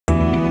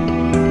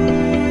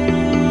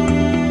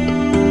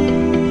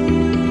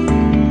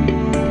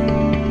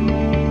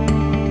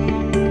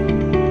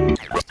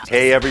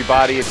Hey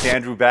everybody, it's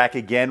Andrew back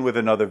again with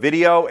another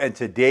video, and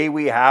today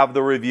we have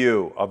the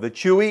review of the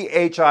Chuwi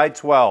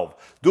Hi12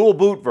 dual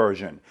boot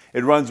version.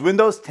 It runs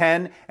Windows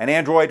 10 and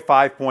Android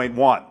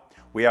 5.1.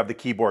 We have the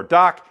keyboard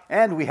dock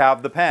and we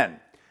have the pen.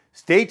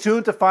 Stay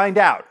tuned to find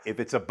out if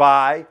it's a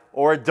buy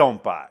or a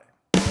don't buy.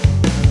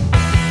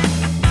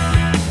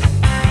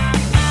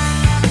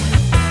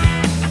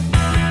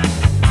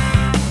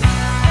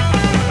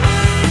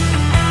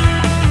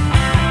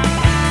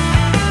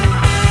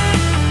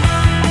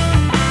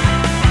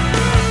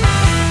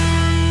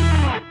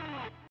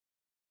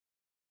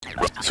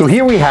 So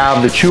here we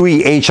have the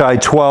Chuwi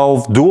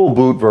Hi12 dual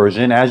boot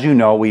version. As you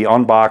know, we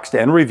unboxed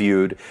and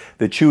reviewed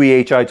the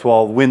Chuwi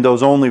Hi12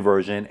 Windows only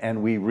version,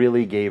 and we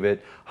really gave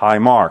it high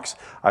marks.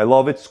 I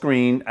love its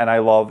screen, and I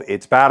love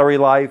its battery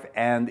life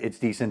and its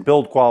decent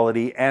build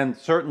quality, and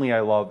certainly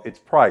I love its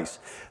price.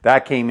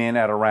 That came in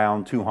at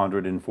around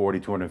 $240,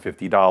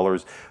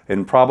 $250,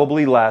 and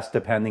probably less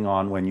depending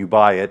on when you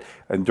buy it.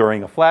 And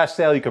during a flash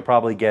sale, you could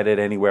probably get it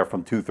anywhere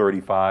from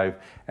 $235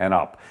 and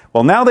up.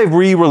 Well, now they've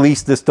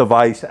re-released this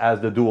device as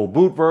the dual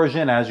boot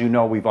version. As you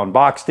know, we've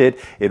unboxed it.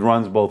 It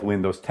runs both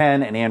Windows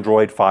 10 and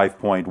Android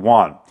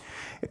 5.1.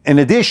 In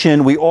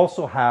addition, we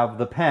also have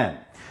the pen,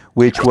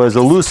 which was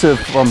elusive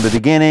from the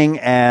beginning,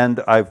 and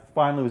I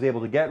finally was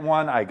able to get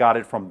one. I got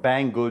it from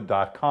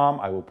banggood.com.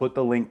 I will put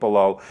the link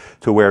below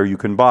to where you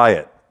can buy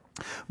it.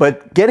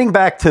 But getting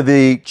back to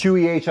the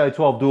Chuwi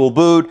Hi12 dual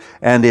boot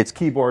and its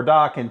keyboard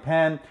dock and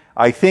pen,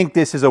 I think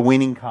this is a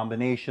winning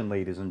combination,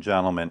 ladies and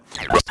gentlemen.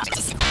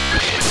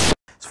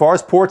 As far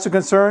as ports are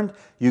concerned,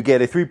 you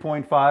get a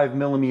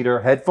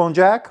 3.5mm headphone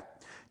jack.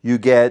 You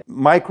get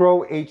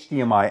micro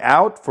HDMI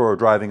out for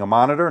driving a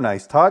monitor,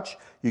 nice touch.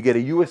 You get a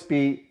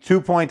USB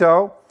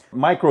 2.0,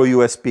 micro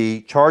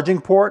USB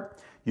charging port.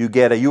 You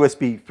get a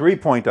USB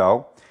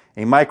 3.0,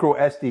 a micro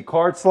SD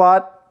card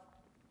slot,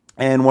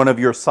 and one of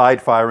your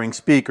side-firing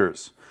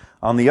speakers.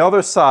 On the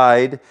other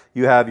side,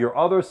 you have your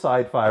other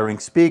side-firing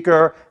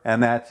speaker,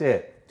 and that's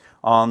it.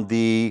 On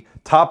the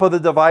top of the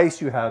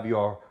device, you have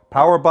your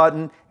power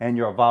button and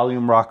your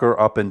volume rocker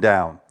up and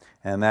down.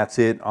 And that's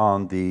it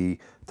on the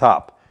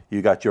top.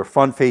 You got your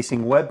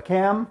front-facing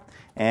webcam,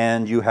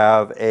 and you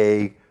have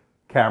a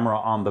camera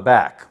on the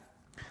back.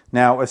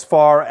 Now, as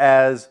far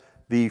as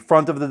the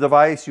front of the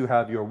device, you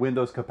have your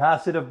Windows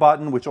capacitive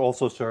button, which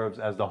also serves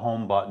as the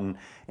home button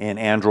in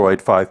Android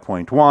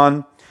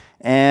 5.1.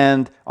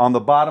 And on the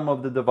bottom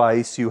of the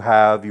device, you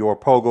have your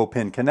pogo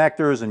pin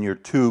connectors and your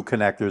two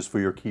connectors for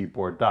your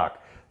keyboard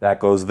dock. That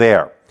goes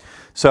there.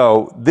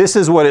 So this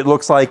is what it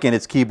looks like in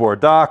its keyboard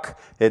dock.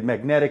 It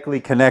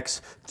magnetically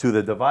connects to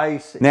the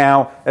device.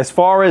 Now, as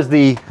far as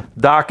the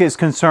dock is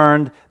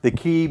concerned, the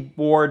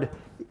keyboard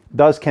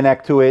does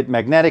connect to it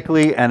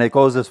magnetically, and it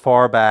goes as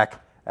far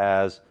back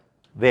as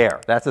there.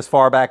 That's as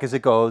far back as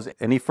it goes.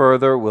 Any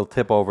further will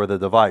tip over the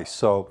device.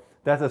 So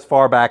that's as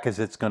far back as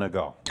it's going to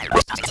go.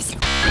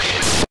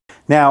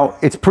 Now,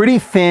 it's pretty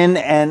thin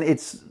and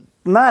it's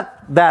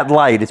not that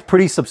light. It's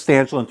pretty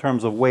substantial in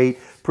terms of weight,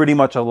 pretty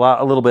much a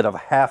little bit of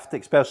heft,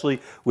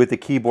 especially with the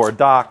keyboard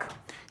dock.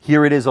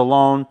 Here it is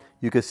alone.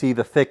 You can see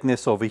the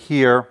thickness over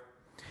here,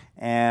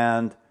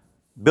 and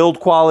build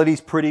quality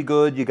is pretty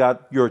good. You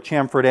got your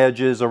chamfered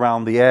edges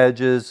around the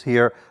edges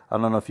here. I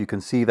don't know if you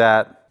can see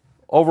that.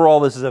 Overall,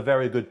 this is a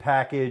very good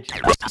package.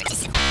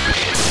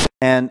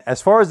 And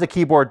as far as the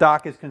keyboard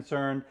dock is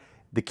concerned,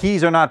 the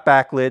keys are not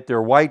backlit.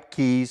 They're white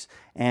keys.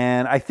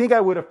 And I think I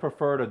would have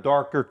preferred a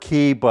darker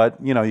key, but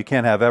you know, you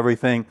can't have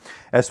everything.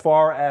 As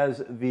far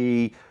as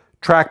the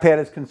trackpad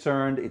is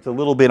concerned, it's a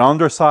little bit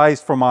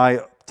undersized for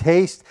my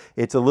taste.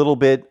 It's a little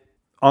bit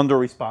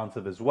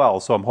under-responsive as well.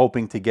 So I'm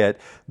hoping to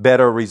get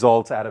better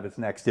results out of its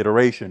next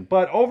iteration.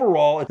 But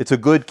overall, it's a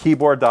good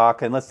keyboard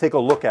dock, and let's take a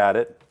look at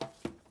it.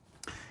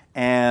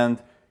 And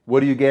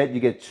what do you get? You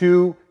get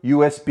two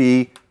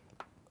USB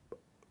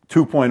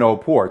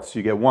 2.0 ports.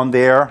 You get one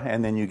there,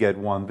 and then you get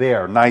one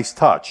there. Nice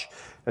touch.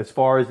 As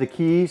far as the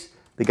keys,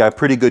 they got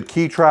pretty good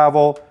key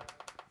travel,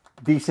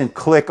 decent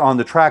click on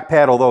the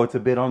trackpad, although it's a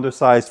bit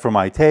undersized for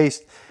my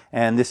taste.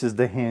 And this is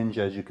the hinge,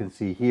 as you can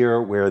see here,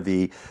 where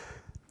the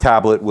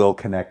tablet will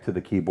connect to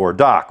the keyboard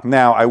dock.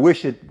 Now, I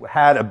wish it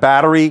had a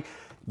battery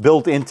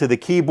built into the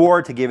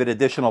keyboard to give it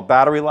additional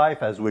battery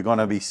life, as we're going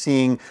to be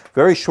seeing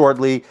very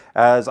shortly,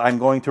 as I'm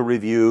going to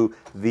review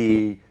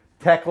the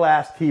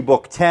TechLast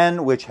T-Book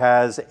 10, which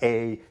has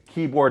a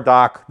keyboard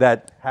dock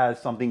that has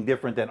something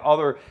different than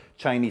other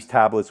Chinese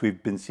tablets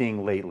we've been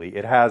seeing lately.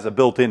 It has a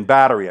built-in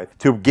battery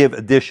to give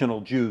additional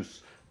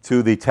juice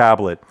to the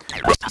tablet.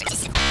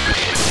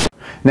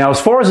 Now, as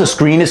far as the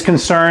screen is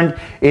concerned,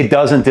 it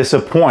doesn't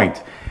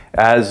disappoint.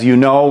 As you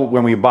know,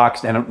 when we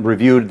boxed and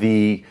reviewed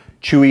the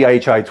Chuwi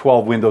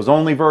Hi12 Windows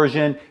only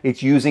version,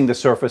 it's using the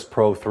Surface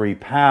Pro 3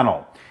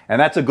 panel. And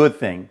that's a good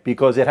thing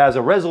because it has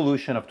a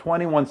resolution of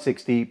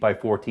 2160 by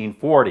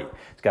 1440.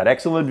 It's got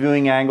excellent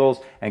viewing angles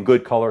and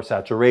good color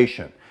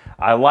saturation.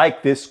 I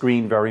like this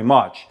screen very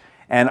much.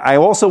 And I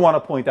also want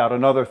to point out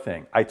another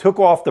thing. I took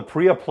off the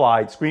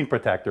pre-applied screen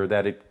protector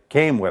that it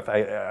came with.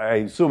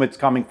 I assume it's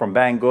coming from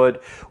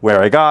Banggood,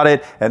 where I got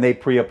it, and they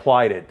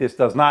pre-applied it. This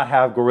does not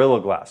have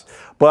Gorilla Glass.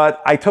 But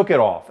I took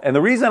it off. And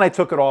the reason I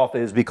took it off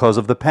is because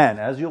of the pen.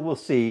 As you will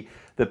see,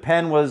 the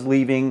pen was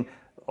leaving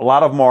a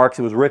lot of marks.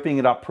 It was ripping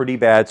it up pretty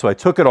bad, so I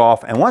took it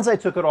off. And once I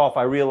took it off,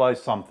 I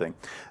realized something.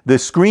 The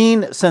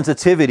screen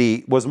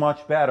sensitivity was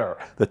much better.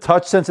 The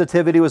touch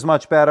sensitivity was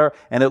much better,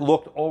 and it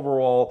looked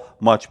overall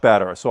much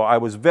better. So I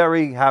was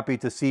very happy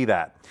to see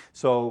that.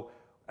 So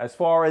as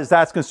far as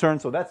that's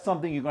concerned, so that's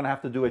something you're going to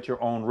have to do at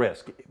your own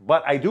risk.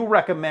 But I do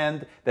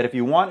recommend that if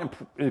you want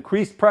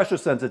increased pressure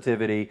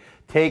sensitivity,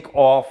 take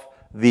off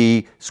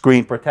the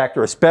screen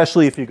protector,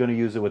 especially if you're going to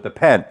use it with the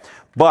pen.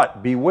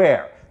 But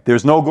beware.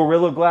 There's no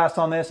Gorilla Glass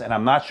on this, and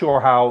I'm not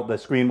sure how the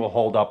screen will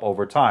hold up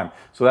over time.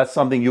 So that's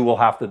something you will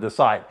have to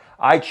decide.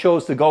 I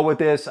chose to go with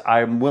this.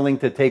 I'm willing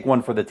to take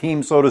one for the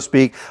team, so to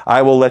speak.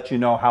 I will let you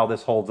know how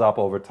this holds up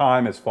over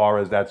time as far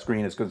as that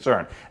screen is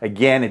concerned.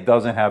 Again, it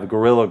doesn't have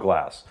Gorilla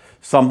Glass.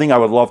 Something I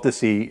would love to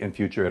see in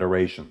future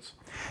iterations.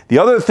 The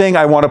other thing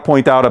I want to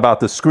point out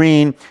about the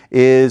screen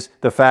is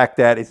the fact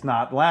that it's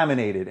not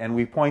laminated. And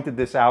we pointed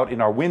this out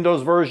in our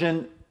Windows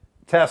version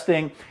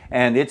testing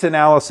and its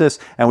analysis,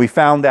 and we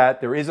found that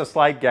there is a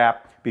slight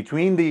gap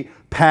between the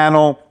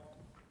panel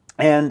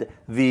and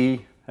the,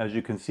 as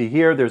you can see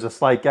here, there's a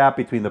slight gap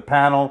between the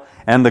panel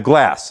and the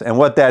glass. And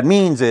what that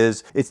means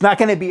is it's not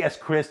going to be as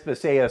crisp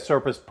as, say, a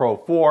Surface Pro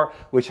 4,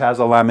 which has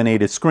a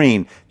laminated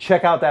screen.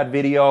 Check out that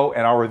video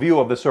and our review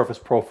of the Surface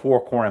Pro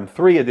 4 Core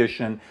M3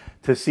 edition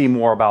to see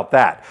more about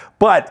that.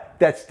 But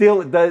that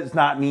still does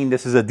not mean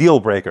this is a deal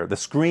breaker. The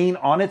screen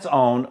on its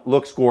own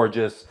looks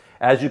gorgeous,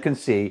 as you can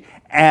see,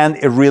 and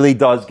it really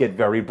does get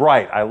very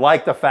bright. I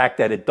like the fact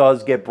that it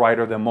does get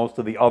brighter than most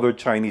of the other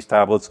Chinese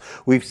tablets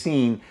we've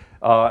seen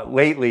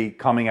lately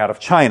coming out of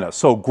China.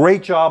 So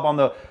great job on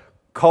the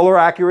color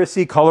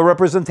accuracy, color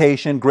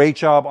representation, great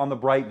job on the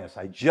brightness.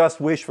 I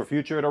just wish for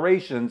future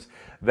iterations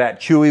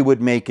that Chuwi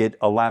would make it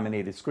a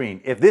laminated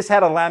screen. If this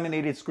had a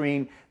laminated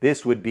screen,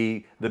 this would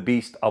be the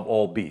beast of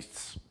all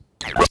beasts.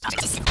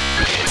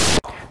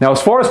 Now,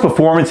 as far as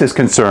performance is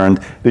concerned,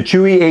 the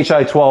Chuwi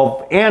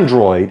Hi12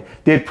 Android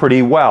did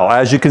pretty well.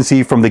 As you can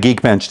see from the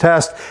Geekbench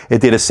test,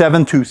 it did a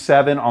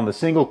 727 on the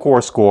single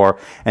core score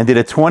and did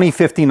a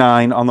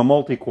 2059 on the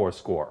multi-core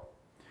score.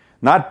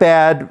 Not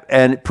bad,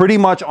 and pretty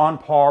much on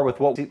par with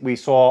what we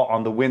saw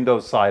on the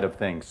Windows side of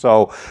things.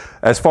 So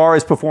as far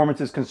as performance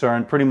is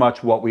concerned, pretty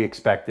much what we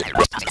expected.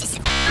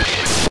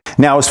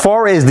 Now, as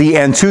far as the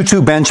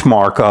ANTUTU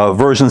benchmark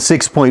version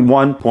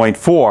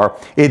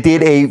 6.1.4, it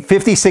did a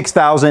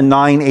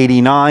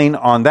 56,989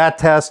 on that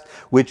test,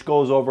 which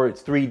goes over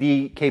its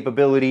 3D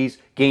capabilities,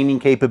 gaming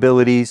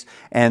capabilities,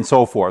 and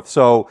so forth.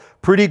 So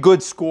pretty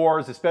good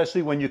scores,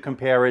 especially when you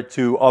compare it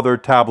to other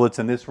tablets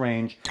in this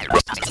range.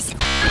 As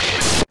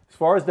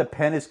far as the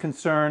pen is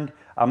concerned,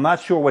 I'm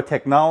not sure what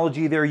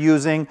technology they're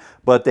using,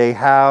 but they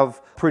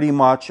have pretty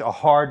much a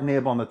hard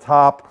nib on the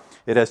top.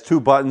 It has two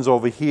buttons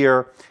over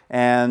here,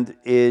 and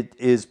it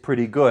is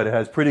pretty good. It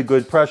has pretty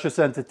good pressure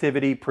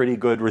sensitivity, pretty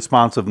good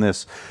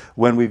responsiveness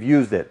when we've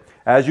used it.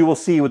 As you will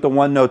see with the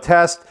OneNote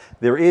test,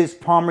 there is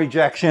palm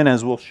rejection,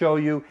 as we'll show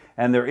you,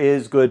 and there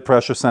is good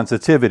pressure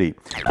sensitivity.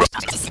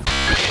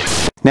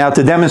 Now,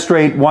 to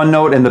demonstrate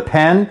OneNote and the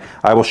pen,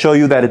 I will show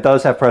you that it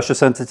does have pressure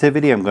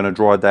sensitivity. I'm going to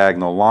draw a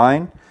diagonal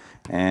line,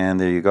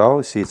 and there you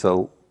go. See, it's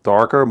a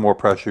darker, more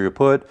pressure you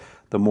put,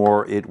 the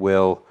more it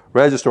will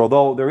register.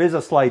 Although there is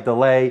a slight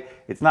delay,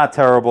 it's not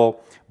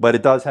terrible, but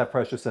it does have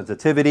pressure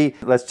sensitivity.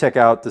 Let's check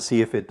out to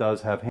see if it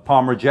does have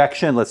palm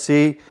rejection. Let's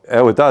see.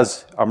 Oh, it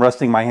does. I'm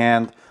resting my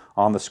hand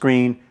on the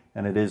screen,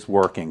 and it is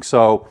working.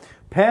 So,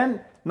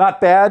 pen, not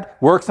bad.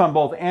 Works on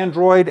both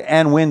Android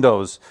and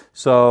Windows.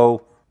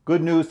 So,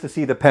 good news to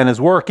see the pen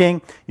is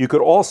working. You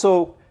could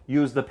also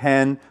use the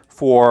pen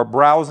for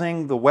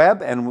browsing the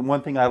web, and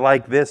one thing I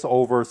like this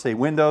over, say,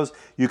 Windows,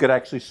 you could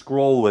actually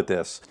scroll with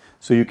this.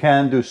 So you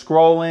can do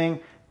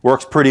scrolling,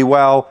 works pretty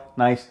well,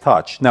 nice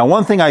touch. Now,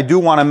 one thing I do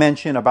want to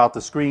mention about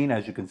the screen,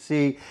 as you can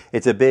see,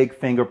 it's a big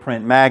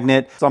fingerprint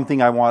magnet.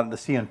 Something I wanted to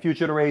see on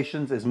future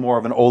iterations is more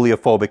of an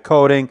oleophobic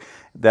coating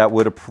that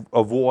would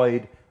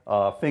avoid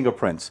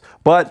fingerprints.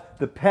 But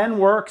the pen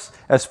works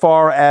as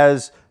far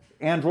as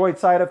Android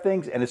side of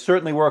things, and it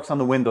certainly works on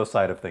the Windows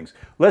side of things.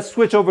 Let's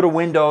switch over to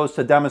Windows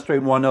to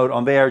demonstrate OneNote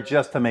on there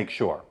just to make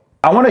sure.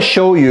 I want to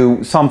show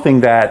you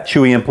something that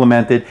Chuwi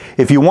implemented.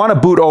 If you want to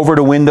boot over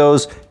to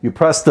Windows, you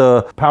press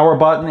the power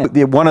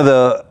button. One of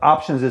the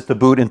options is to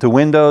boot into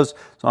Windows.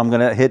 So I'm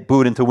going to hit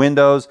boot into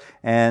Windows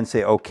and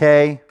say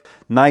OK.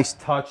 Nice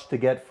touch to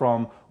get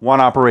from one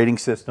operating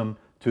system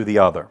to the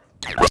other.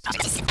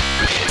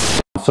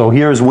 So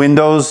here's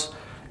Windows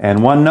and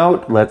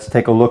OneNote. Let's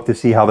take a look to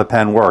see how the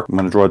pen works. I'm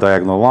going to draw a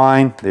diagonal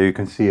line. There you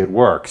can see it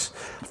works.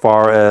 As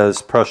far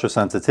as pressure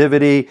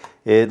sensitivity,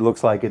 it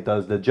looks like it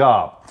does the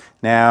job.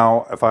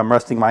 Now, if I'm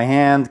resting my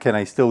hand, can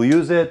I still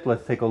use it?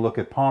 Let's take a look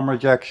at palm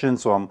rejection.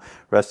 So I'm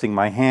resting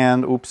my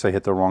hand. Oops, I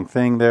hit the wrong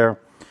thing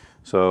there.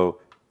 So,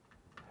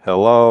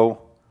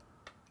 hello.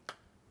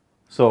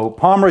 So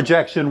palm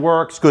rejection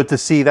works, good to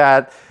see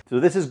that. So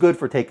this is good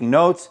for taking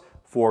notes,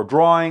 for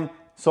drawing,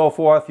 so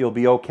forth. You'll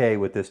be okay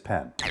with this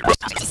pen.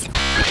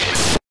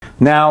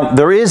 Now,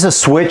 there is a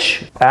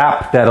switch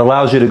app that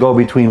allows you to go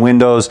between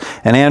Windows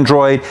and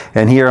Android,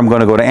 and here I'm going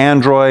to go to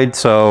Android,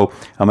 so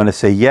I'm going to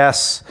say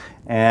yes,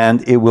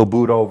 and it will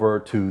boot over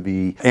to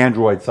the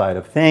Android side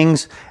of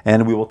things,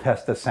 and we will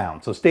test the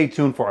sound. So stay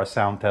tuned for our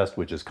sound test,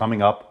 which is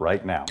coming up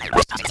right now.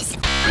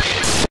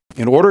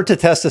 In order to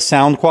test the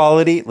sound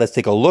quality, let's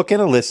take a look and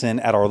a listen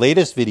at our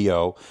latest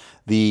video,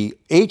 the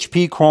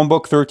HP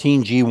Chromebook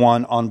 13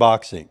 G1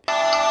 unboxing.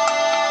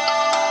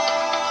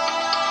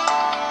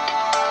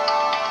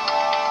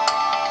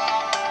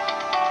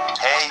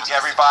 Hey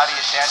everybody,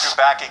 it's Andrew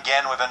back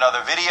again with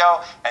another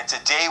video, and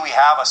today we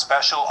have a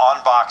special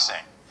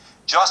unboxing.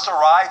 Just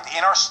arrived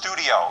in our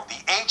studio, the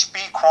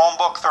HP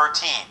Chromebook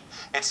 13.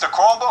 It's the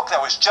Chromebook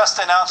that was just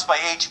announced by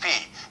HP.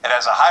 It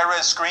has a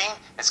high-res screen,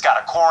 it's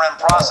got a Core M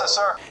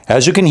processor.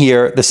 As you can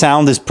hear, the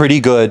sound is pretty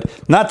good.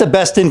 Not the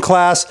best in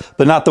class,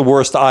 but not the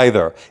worst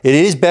either. It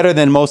is better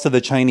than most of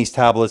the Chinese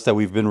tablets that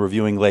we've been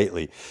reviewing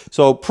lately.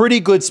 So pretty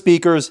good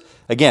speakers.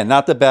 Again,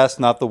 not the best,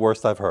 not the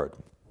worst I've heard.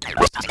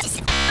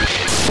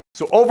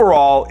 So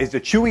overall, is the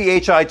Chuwi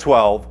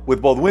Hi12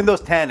 with both Windows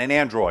 10 and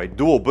Android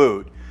dual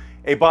boot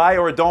a buy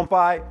or a don't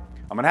buy?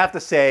 I'm gonna have to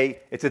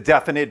say it's a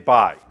definite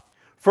buy.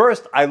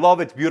 First, I love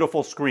its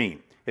beautiful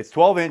screen. It's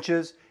 12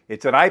 inches,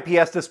 it's an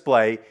IPS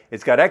display,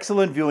 it's got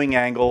excellent viewing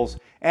angles,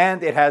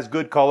 and it has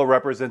good color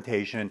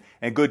representation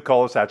and good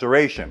color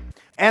saturation.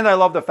 And I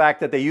love the fact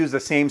that they use the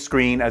same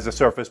screen as the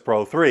Surface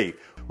Pro 3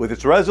 with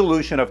its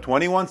resolution of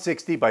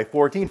 2160 by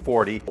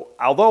 1440.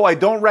 Although I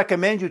don't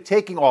recommend you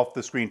taking off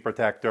the screen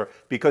protector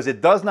because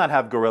it does not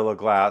have Gorilla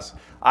Glass,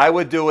 I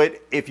would do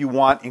it if you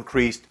want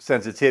increased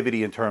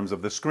sensitivity in terms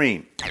of the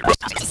screen.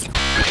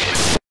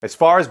 As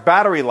far as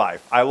battery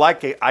life, I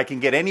like it. I can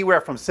get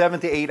anywhere from 7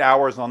 to 8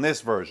 hours on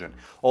this version.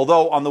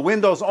 Although on the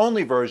Windows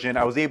only version,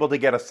 I was able to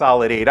get a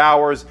solid 8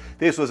 hours.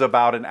 This was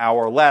about an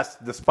hour less,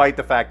 despite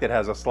the fact it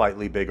has a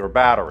slightly bigger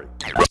battery.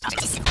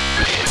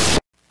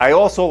 I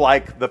also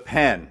like the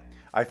pen.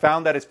 I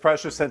found that its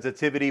pressure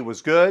sensitivity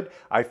was good.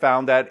 I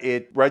found that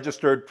it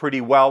registered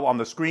pretty well on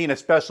the screen,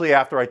 especially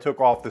after I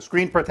took off the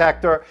screen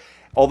protector.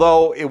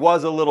 Although it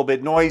was a little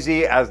bit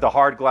noisy as the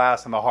hard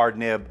glass and the hard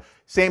nib.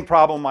 Same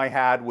problem I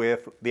had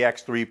with the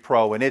X3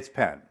 Pro and its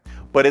pen.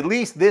 But at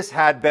least this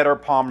had better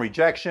palm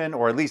rejection,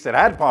 or at least it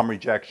had palm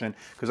rejection,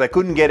 because I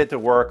couldn't get it to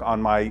work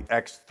on my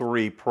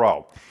X3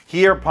 Pro.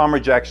 Here, palm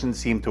rejection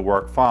seemed to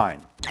work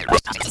fine.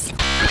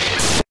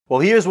 Well,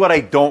 here's what I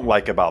don't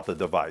like about the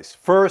device.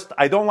 First,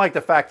 I don't like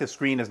the fact the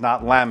screen is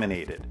not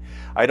laminated.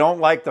 I don't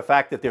like the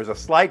fact that there's a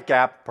slight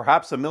gap,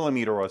 perhaps a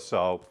millimeter or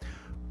so,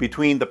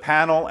 between the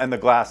panel and the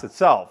glass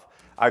itself.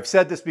 I've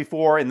said this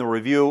before in the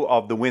review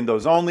of the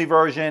Windows only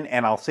version,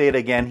 and I'll say it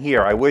again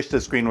here. I wish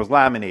the screen was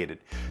laminated.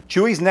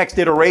 Chuwi's next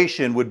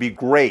iteration would be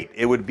great.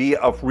 It would be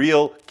a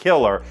real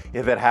killer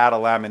if it had a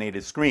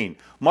laminated screen.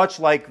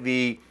 Much like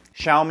the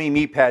Xiaomi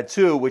Mi Pad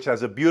 2, which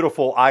has a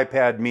beautiful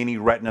iPad mini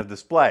Retina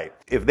display.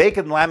 If they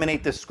could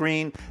laminate the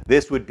screen,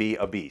 this would be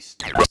a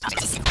beast.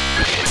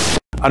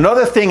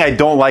 Another thing I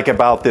don't like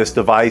about this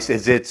device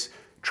is its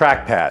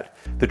trackpad.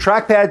 The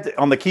trackpad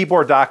on the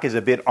keyboard dock is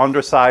a bit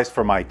undersized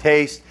for my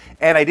taste,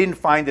 and I didn't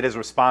find it as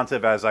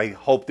responsive as I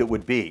hoped it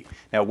would be.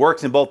 Now, it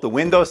works in both the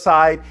Windows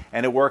side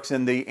and it works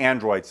in the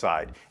Android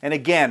side. And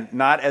again,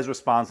 not as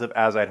responsive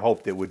as I'd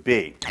hoped it would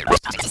be.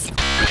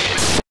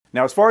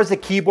 Now, as far as the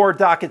keyboard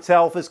dock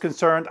itself is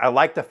concerned, I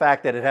like the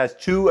fact that it has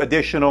 2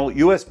 additional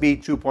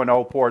USB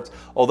 2.0 ports,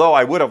 although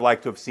I would have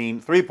liked to have seen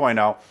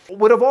 3.0.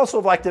 Would have also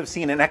liked to have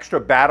seen an extra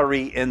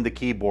battery in the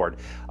keyboard.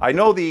 I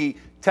know the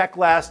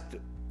TechLast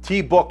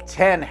T-Book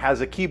 10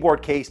 has a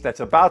keyboard case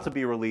that's about to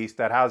be released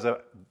that has a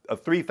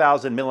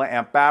 3000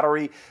 milliamp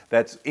battery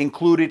that's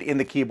included in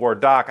the keyboard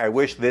dock. I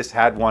wish this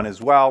had one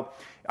as well.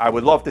 I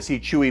would love to see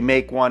Chuwi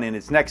make one in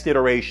its next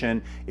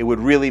iteration. It would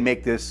really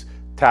make this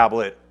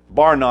tablet,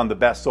 bar none, the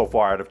best so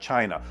far out of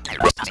China.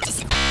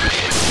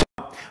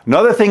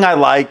 Another thing I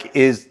like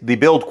is the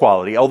build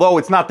quality. Although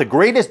it's not the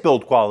greatest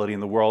build quality in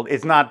the world,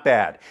 it's not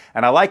bad.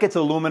 And I like its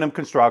aluminum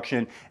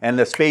construction and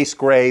the space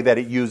gray that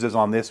it uses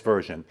on this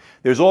version.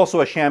 There's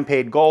also a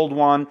champagne gold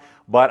one,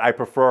 but I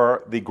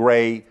prefer the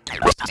gray.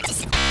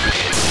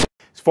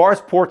 As far as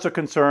ports are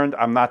concerned,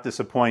 I'm not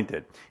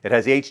disappointed. It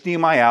has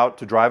HDMI out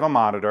to drive a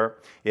monitor.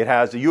 It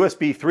has a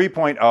USB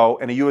 3.0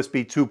 and a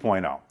USB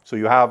 2.0. So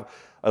you have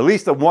at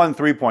least a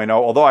 3.0,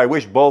 although I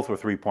wish both were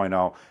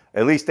 3.0.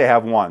 At least they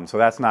have one, so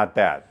that's not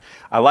bad.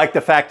 I like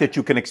the fact that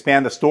you can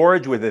expand the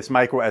storage with this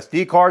micro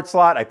SD card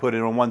slot. I put in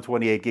a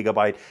 128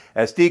 gigabyte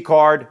SD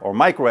card or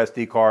micro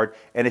SD card,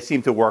 and it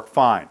seemed to work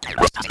fine.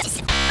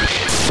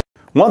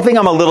 One thing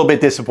I'm a little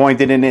bit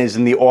disappointed in is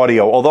in the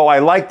audio. Although I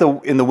like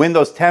in the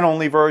Windows 10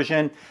 only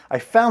version, I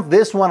found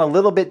this one a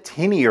little bit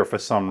tinnier for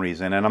some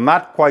reason, and I'm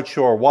not quite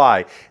sure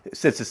why,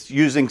 since it's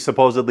using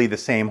supposedly the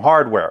same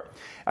hardware.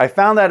 I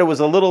found that it was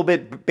a little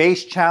bit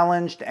bass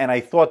challenged, and I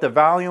thought the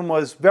volume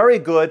was very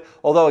good,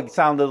 although it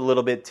sounded a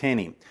little bit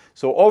tinny.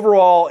 So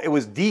overall, it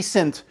was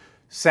decent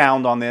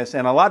sound on this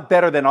and a lot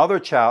better than other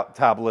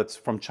tablets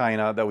from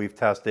China that we've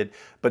tested,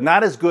 but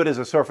not as good as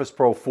a Surface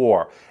Pro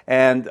 4.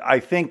 And I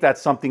think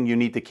that's something you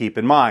need to keep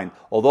in mind.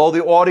 Although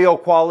the audio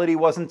quality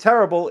wasn't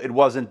terrible, it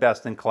wasn't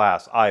best in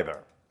class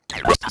either.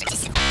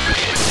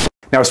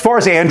 Now, as far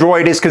as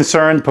Android is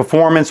concerned,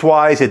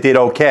 performance-wise, it did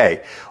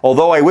okay.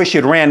 Although I wish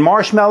it ran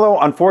Marshmallow,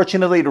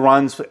 unfortunately it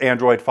runs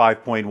Android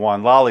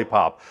 5.1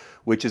 Lollipop,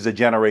 which is a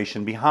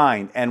generation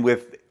behind. And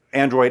with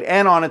Android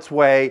N on its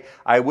way,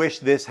 I wish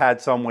this had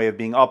some way of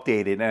being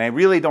updated. And I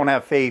really don't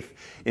have faith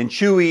in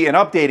Chuwi in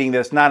updating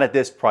this, not at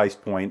this price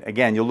point.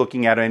 Again, you're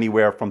looking at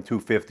anywhere from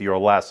 $250 or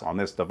less on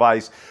this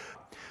device.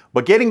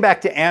 But getting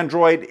back to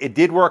Android, it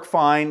did work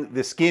fine.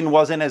 The skin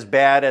wasn't as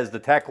bad as the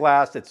Tech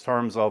Last in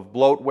terms of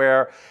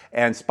bloatware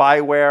and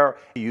spyware.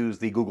 I used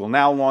the Google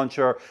Now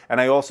launcher,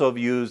 and I also have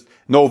used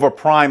Nova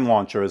Prime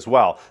launcher as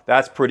well.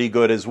 That's pretty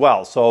good as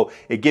well. So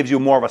it gives you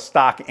more of a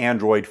stock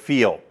Android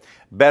feel.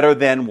 Better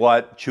than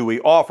what Chuwi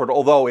offered,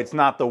 although it's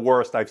not the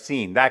worst I've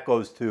seen. That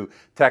goes to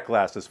Tech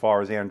Last as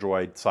far as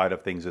Android side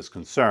of things is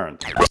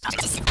concerned.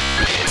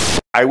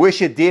 I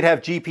wish it did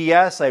have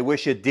GPS. I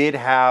wish it did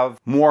have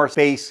more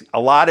space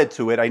allotted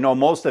to it. I know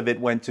most of it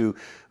went to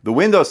the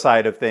Windows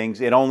side of things.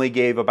 It only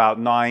gave about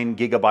 9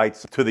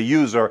 gigabytes to the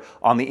user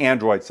on the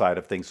Android side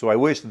of things. So I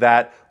wish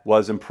that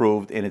was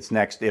improved in its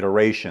next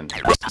iteration.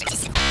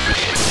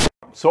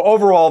 So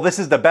overall, this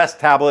is the best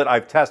tablet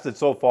I've tested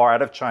so far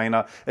out of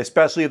China,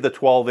 especially of the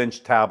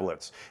 12-inch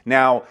tablets.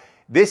 Now,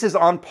 this is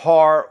on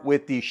par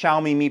with the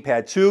Xiaomi Mi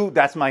Pad 2.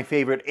 That's my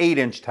favorite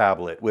 8-inch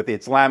tablet with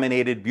its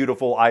laminated,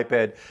 beautiful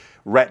iPad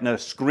Retina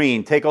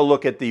screen. Take a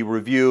look at the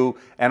review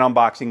and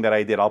unboxing that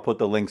I did. I'll put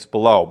the links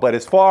below. But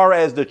as far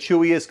as the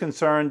Chuwi is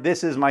concerned,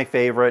 this is my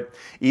favorite.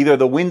 Either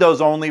the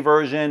Windows-only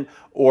version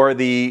or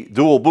the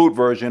dual boot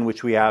version,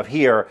 which we have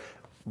here.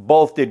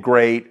 Both did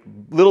great.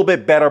 A little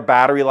bit better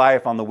battery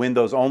life on the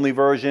Windows-only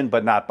version,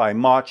 but not by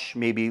much.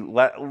 Maybe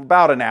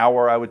about an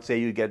hour, I would say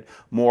you get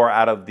more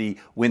out of the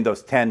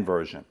Windows 10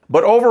 version.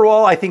 But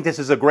overall, I think this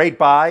is a great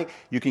buy.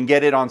 You can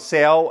get it on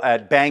sale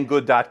at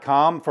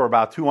banggood.com for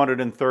about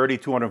 $230,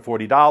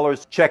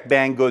 $240. Check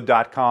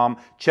banggood.com.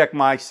 Check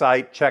my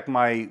site. Check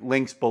my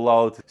links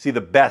below to see the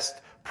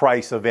best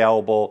price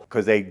available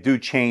because they do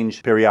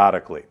change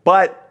periodically.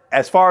 But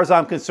as far as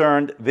I'm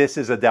concerned, this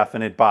is a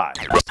definite buy.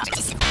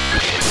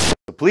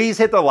 Please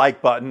hit the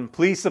like button,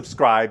 please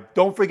subscribe,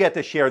 don't forget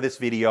to share this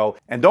video,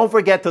 and don't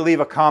forget to leave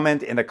a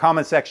comment in the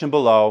comment section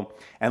below,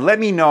 and let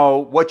me know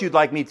what you'd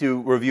like me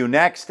to review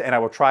next, and I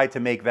will try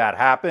to make that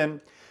happen.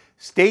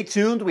 Stay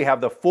tuned, we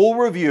have the full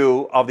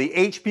review of the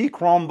HP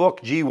Chromebook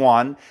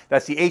G1,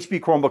 that's the HP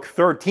Chromebook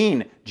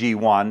 13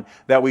 G1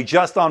 that we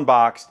just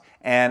unboxed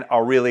and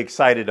are really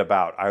excited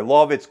about. I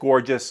love its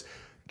gorgeous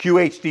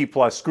QHD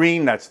Plus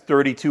screen, that's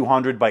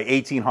 3200 by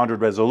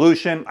 1800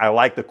 resolution. I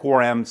like the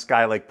Core M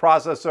Skylake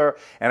processor,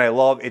 and I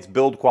love its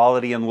build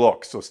quality and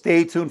look. So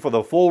stay tuned for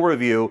the full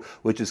review,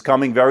 which is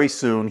coming very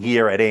soon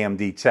here at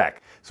AMDtech.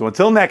 So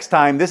until next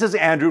time, this is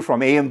Andrew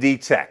from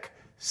AMDtech.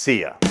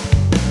 See ya.